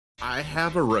I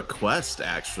have a request,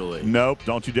 actually. Nope,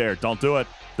 don't you dare. Don't do it.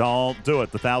 Don't do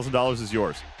it. The $1,000 is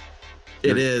yours.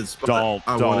 It is. Don't.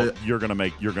 You're gonna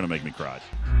make me cry.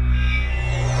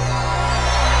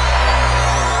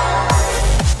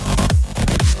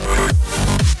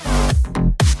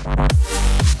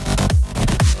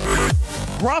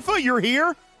 Gruffa, you're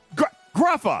here?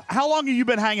 Gruffa, how long have you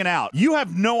been hanging out? You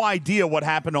have no idea what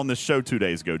happened on this show 2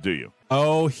 days ago, do you?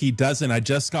 Oh, he doesn't. I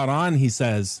just got on, he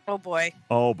says. Oh, boy.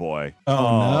 Oh, boy. Oh,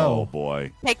 no. Oh,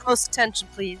 boy. Pay close attention,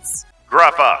 please.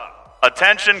 Gruffa.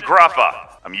 Attention,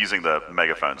 Gruffa. I'm using the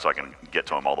megaphone so I can get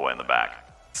to him all the way in the back.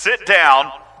 Sit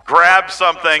down, grab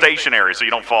something stationary so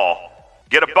you don't fall.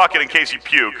 Get a bucket in case you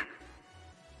puke.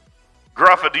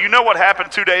 Gruffa, do you know what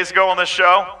happened 2 days ago on this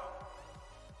show?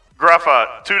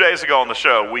 Gruffa, 2 days ago on the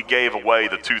show, we gave away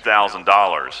the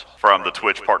 $2,000 from the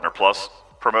Twitch Partner Plus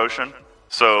promotion.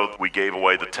 So we gave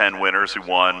away the 10 winners who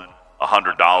won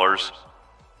 $100,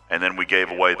 and then we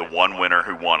gave away the one winner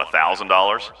who won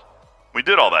 $1,000. We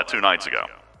did all that 2 nights ago.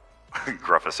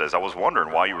 Gruffa says, I was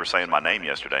wondering why you were saying my name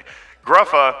yesterday.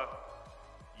 Gruffa,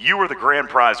 you were the grand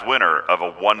prize winner of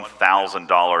a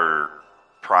 $1,000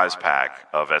 prize pack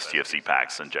of STFC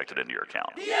packs injected into your account.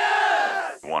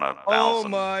 Yes! You won $1,000. Oh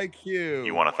my Q.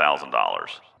 You won $1,000.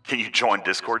 Can you join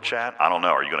Discord chat? I don't know.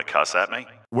 Are you going to cuss at me?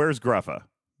 Where's Gruffa?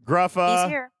 Gruffa.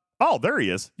 He's here. Oh, there he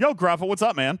is. Yo, Gruffa, what's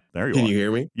up, man? There you are. Can you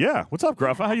hear me? Yeah. What's up,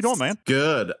 Gruffa? How you doing, man?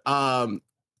 Good.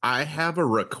 I have a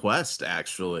request,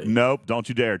 actually. Nope. Don't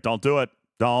you dare. Don't do it.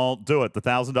 Don't do it. The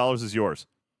 $1,000 is yours.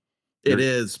 It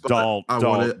is. But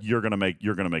Don't. You're gonna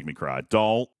make me cry.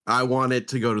 Don't. I want it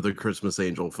to go to the Christmas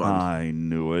Angel Fund. I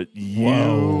knew it.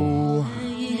 Whoa.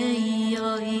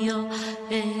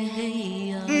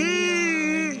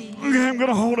 Okay, I'm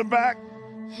gonna hold it back.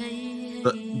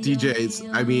 But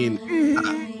DJs, I mean,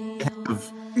 I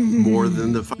have more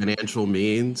than the financial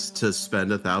means to spend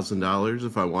 $1,000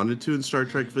 if I wanted to in Star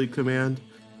Trek Fleet Command.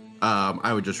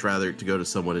 I would just rather it to go to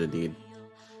someone in need,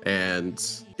 and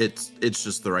it's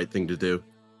just the right thing to do.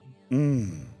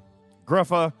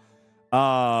 Gruffa,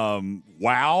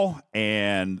 wow,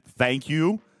 and thank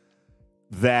you.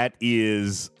 That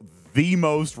is the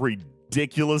most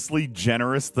ridiculously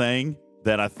generous thing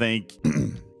that I think,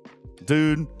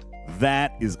 dude.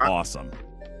 That is awesome.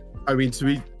 I mean,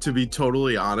 to be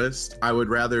totally honest, I would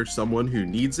rather someone who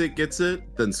needs it gets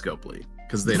it than Scopely,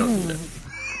 because they don't need it.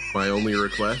 My only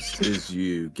request is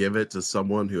you give it to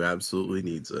someone who absolutely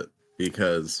needs it,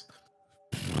 because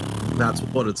that's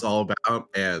what it's all about.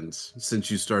 And since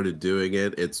you started doing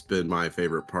it, it's been my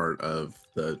favorite part of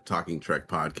the Talking Trek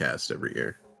podcast every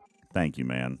year. Thank you,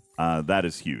 man. That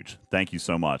is huge. Thank you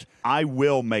so much. I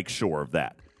will make sure of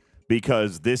that,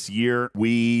 because this year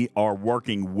we are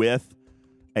working with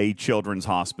a children's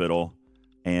hospital,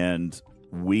 and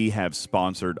we have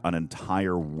sponsored an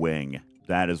entire wing.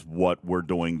 That is what we're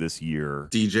doing this year.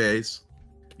 DJs?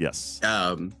 Yes.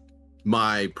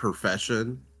 My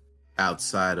profession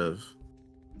outside of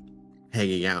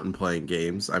hanging out and playing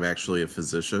games, I'm actually a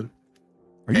physician.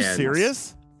 Are you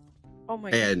serious? Oh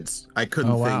my God. And I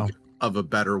couldn't think of a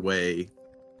better way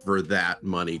for that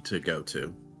money to go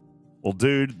to. Well,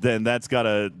 dude, then that's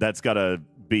gotta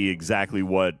be exactly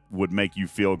what would make you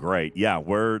feel great. Yeah,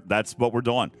 that's what we're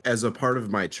doing. As a part of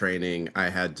my training, I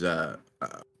had to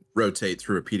rotate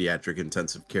through a pediatric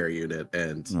intensive care unit,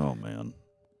 and oh man,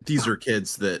 these are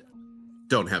kids that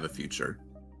don't have a future.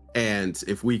 And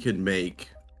if we can make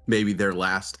maybe their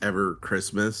last ever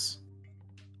Christmas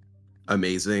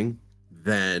amazing,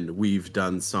 then we've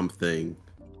done something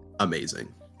amazing.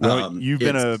 Well, you've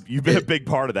been a big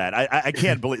part of that. I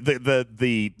can't believe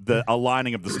the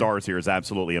aligning of the stars here is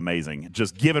absolutely amazing.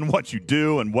 Just given what you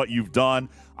do and what you've done,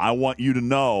 I want you to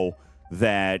know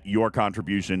that your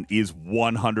contribution is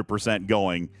 100%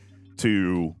 going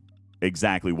to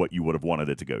exactly what you would have wanted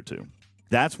it to go to.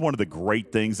 That's one of the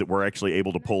great things that we're actually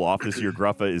able to pull off this year,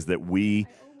 Gruffa, is that we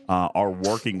are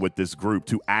working with this group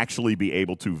to actually be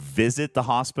able to visit the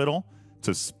hospital,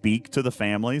 to speak to the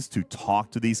families, to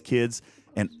talk to these kids,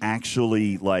 and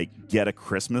actually get a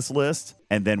Christmas list.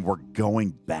 And then we're going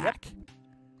back,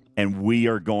 and we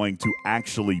are going to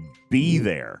actually be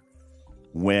there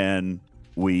when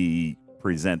we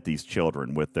present these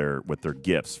children with their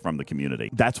gifts from the community.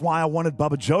 That's why I wanted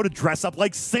Bubba Joe to dress up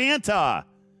like Santa.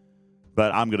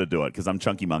 But I'm going to do it because I'm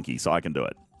Chunky Monkey, so I can do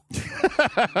it.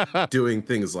 Doing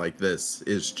things like this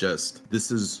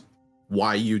is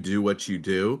why you do what you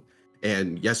do.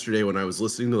 And yesterday when I was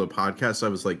listening to the podcast, I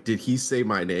was like, did he say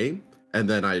my name? And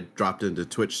then I dropped into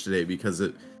Twitch today because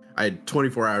I had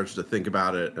 24 hours to think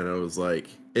about it. And I was like,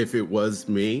 if it was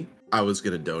me, I was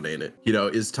going to donate it. You know,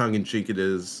 as tongue in cheek it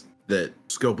is that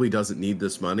Scopely doesn't need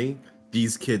this money,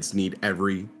 these kids need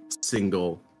every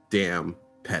single damn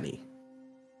penny.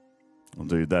 Well,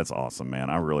 dude, that's awesome, man.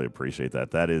 I really appreciate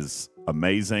that. That is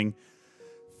amazing.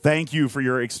 Thank you for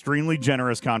your extremely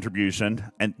generous contribution.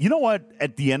 And you know what?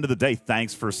 At the end of the day,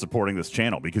 thanks for supporting this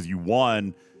channel, because you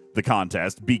won the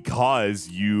contest because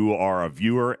you are a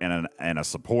viewer and a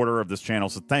supporter of this channel.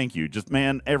 So thank you. Just,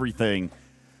 man, everything.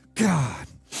 God.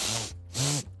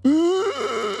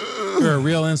 You're a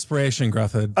real inspiration,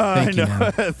 Grufford. Thank you,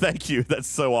 man. Thank you. That's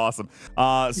so awesome.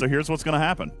 So here's what's going to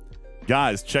happen.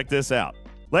 Guys, check this out.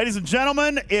 Ladies and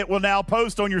gentlemen, it will now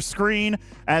post on your screen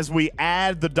as we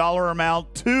add the dollar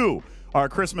amount to our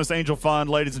Christmas Angel Fund.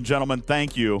 Ladies and gentlemen,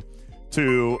 thank you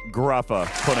to Gruffa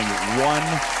putting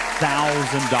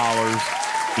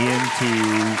 $1,000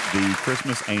 into the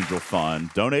Christmas Angel Fund,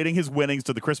 donating his winnings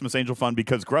to the Christmas Angel Fund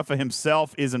because Gruffa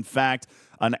himself is, in fact,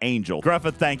 an angel.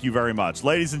 Gruffa, thank you very much.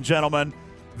 Ladies and gentlemen,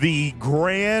 the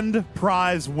grand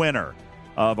prize winner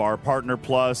of our Partner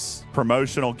Plus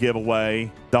promotional giveaway,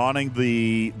 donning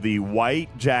the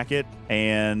white jacket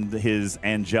and his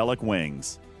angelic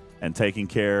wings and taking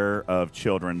care of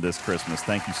children this Christmas.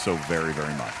 Thank you so very,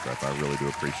 very much, Gruffa. I really do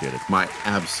appreciate it. My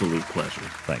absolute pleasure.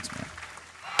 Thanks, man.